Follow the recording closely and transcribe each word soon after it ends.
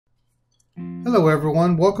Hello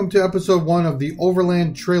everyone, welcome to episode 1 of the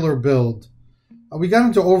Overland trailer build. We got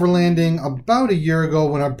into overlanding about a year ago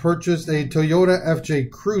when I purchased a Toyota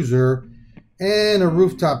FJ Cruiser and a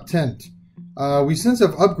rooftop tent. We since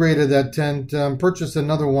have upgraded that tent, purchased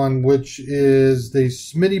another one which is the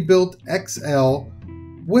Smittybilt XL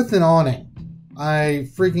with an awning. I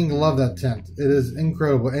freaking love that tent. It is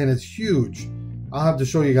incredible and it's huge. I'll have to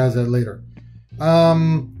show you guys that later.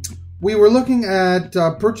 We were looking at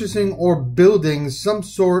purchasing or building some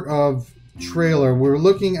sort of trailer. We were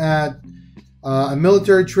looking at a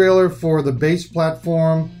military trailer for the base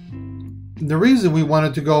platform. The reason we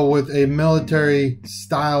wanted to go with a military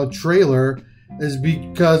style trailer is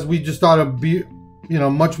because we just thought it'd be,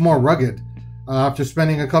 much more rugged. After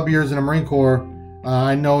spending a couple years in the Marine Corps,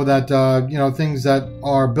 I know that things that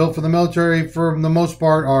are built for the military, for the most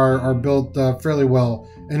part, are built fairly well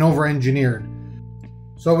and over-engineered.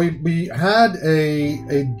 So we had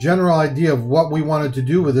a general idea of what we wanted to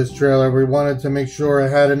do with this trailer. We wanted to make sure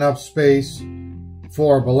it had enough space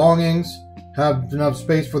for belongings, have enough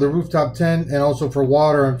space for the rooftop tent, and also for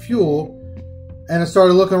water and fuel. And I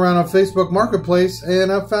started looking around on Facebook Marketplace,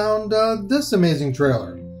 and I found this amazing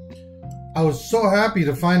trailer. I was so happy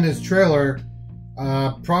to find this trailer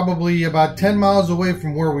probably about 10 miles away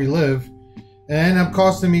from where we live. It ended up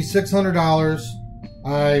costing me $600.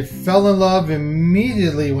 I fell in love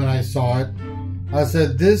immediately when I saw it. I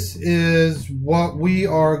said, this is what we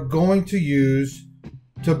are going to use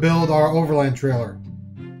to build our Overland trailer.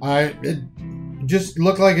 It just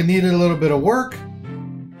looked like it needed a little bit of work,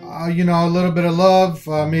 a little bit of love,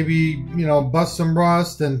 maybe, bust some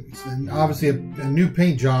rust and obviously a new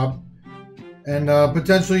paint job and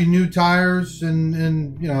potentially new tires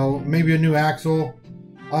and maybe a new axle.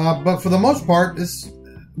 But for the most part, this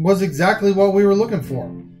was exactly what we were looking for.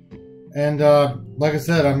 And like I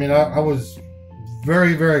said, I was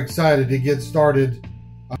very, very excited to get started.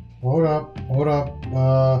 Hold up.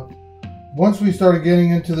 Once we started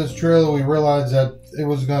getting into this trailer, we realized that it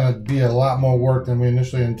was going to be a lot more work than we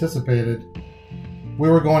initially anticipated. We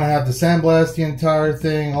were going to have to sandblast the entire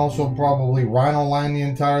thing, also probably rhino line the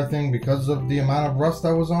entire thing because of the amount of rust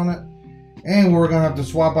that was on it. And we were going to have to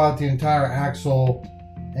swap out the entire axle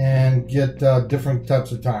and get different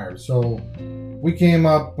types of tires. So we came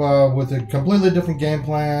up with a completely different game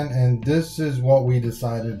plan, and this is what we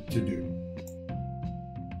decided to do.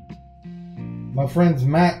 My friends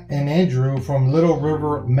Matt and Andrew from Little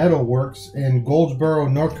River Metalworks in Goldsboro,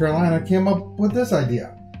 North Carolina came up with this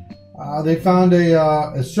idea. They found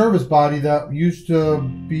a service body that used to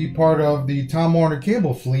be part of the Tom Warner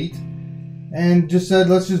cable fleet and just said,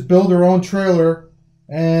 let's just build our own trailer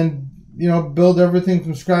and build everything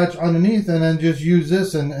from scratch underneath and then just use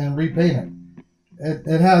this and repaint it.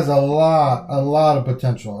 It has a lot of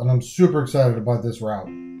potential, and I'm super excited about this route.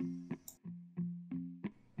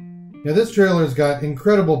 Yeah, this trailer's got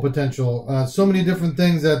incredible potential. So many different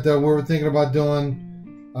things that we were thinking about doing,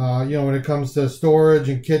 when it comes to storage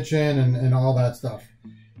and kitchen and all that stuff.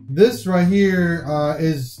 This right here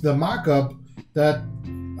is the mock-up that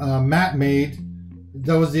Matt made.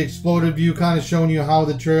 That was the exploded view, kind of showing you how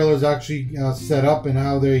the trailer is actually set up and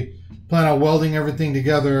how they plan on welding everything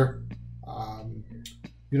together.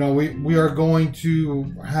 We are going to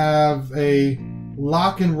have a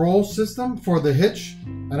lock and roll system for the hitch,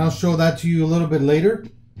 and I'll show that to you a little bit later.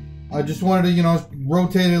 I just wanted to,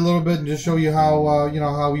 rotate it a little bit and just show you how,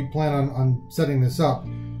 how we plan on setting this up.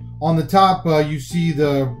 On the top, you see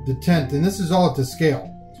the tent, and this is all to scale.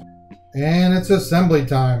 And it's assembly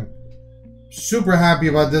time. Super happy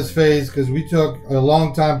about this phase because we took a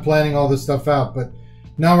long time planning all this stuff out, but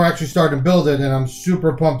now we're actually starting to build it, and I'm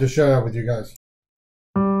super pumped to share that with you guys.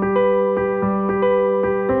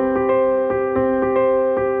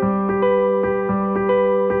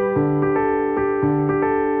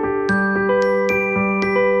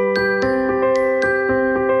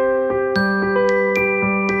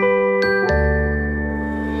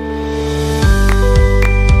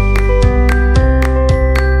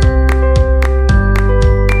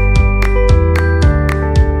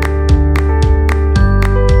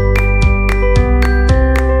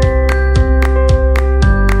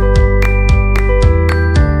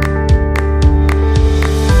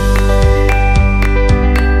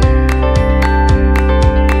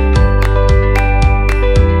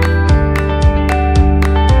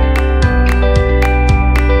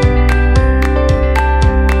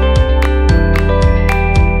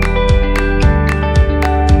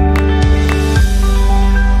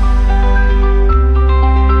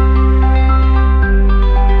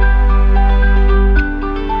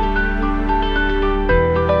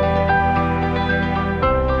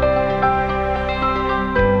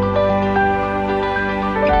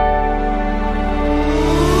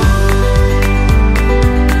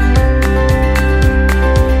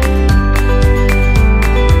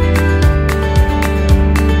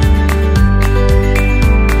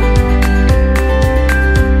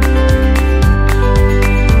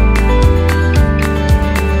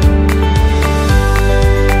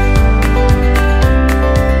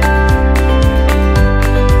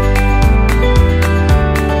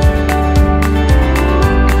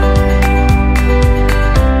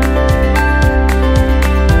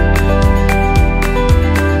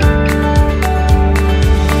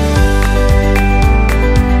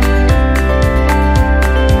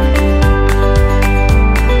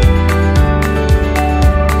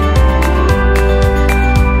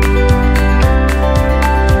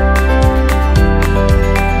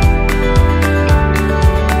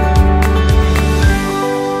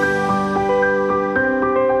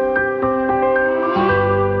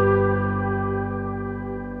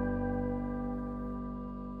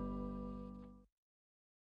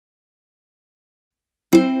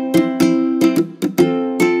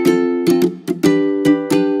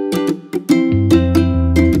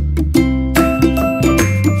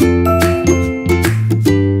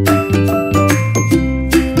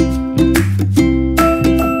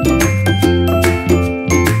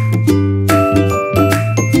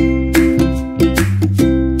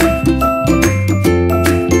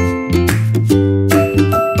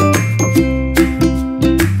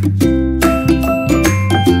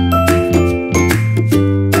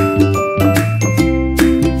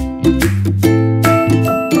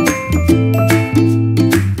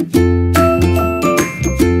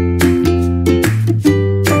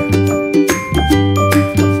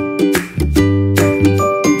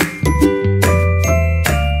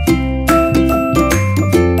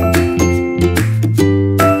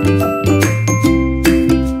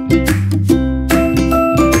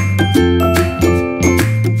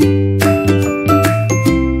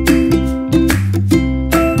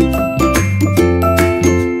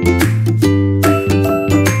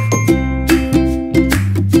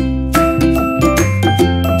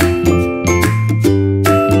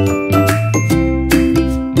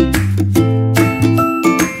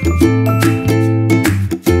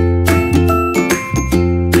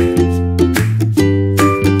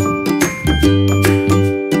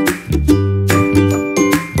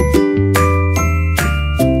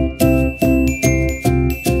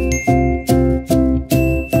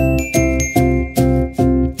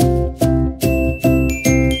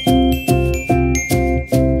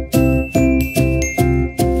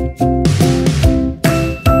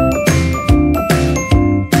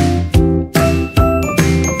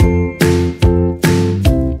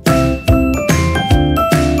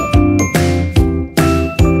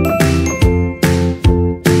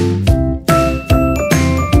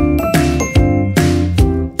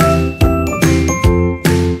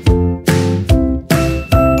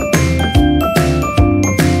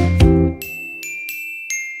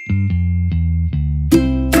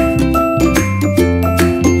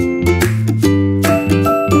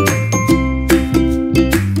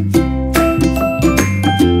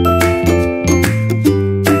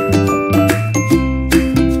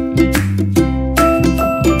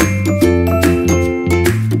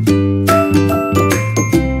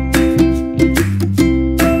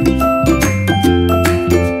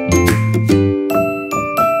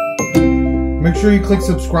 sure you click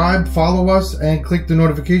subscribe, follow us, and click the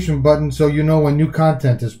notification button so you know when new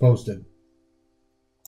content is posted.